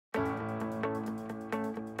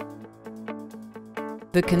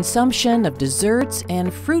The consumption of desserts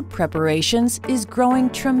and fruit preparations is growing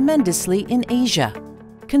tremendously in Asia.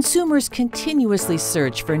 Consumers continuously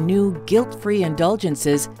search for new guilt-free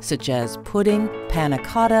indulgences such as pudding, panna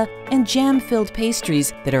cotta, and jam-filled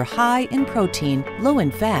pastries that are high in protein, low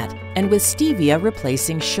in fat, and with stevia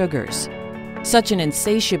replacing sugars. Such an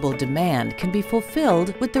insatiable demand can be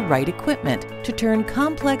fulfilled with the right equipment to turn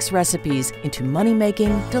complex recipes into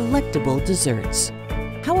money-making, delectable desserts.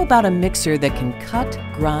 How about a mixer that can cut,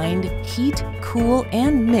 grind, heat, cool,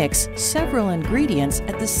 and mix several ingredients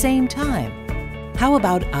at the same time? How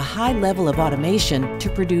about a high level of automation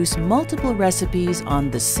to produce multiple recipes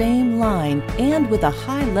on the same line and with a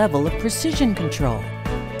high level of precision control?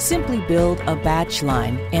 Simply build a batch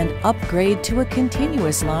line and upgrade to a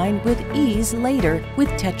continuous line with ease later with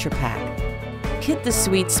Tetra Pak. Hit the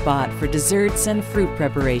sweet spot for desserts and fruit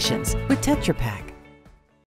preparations with Tetra Pak.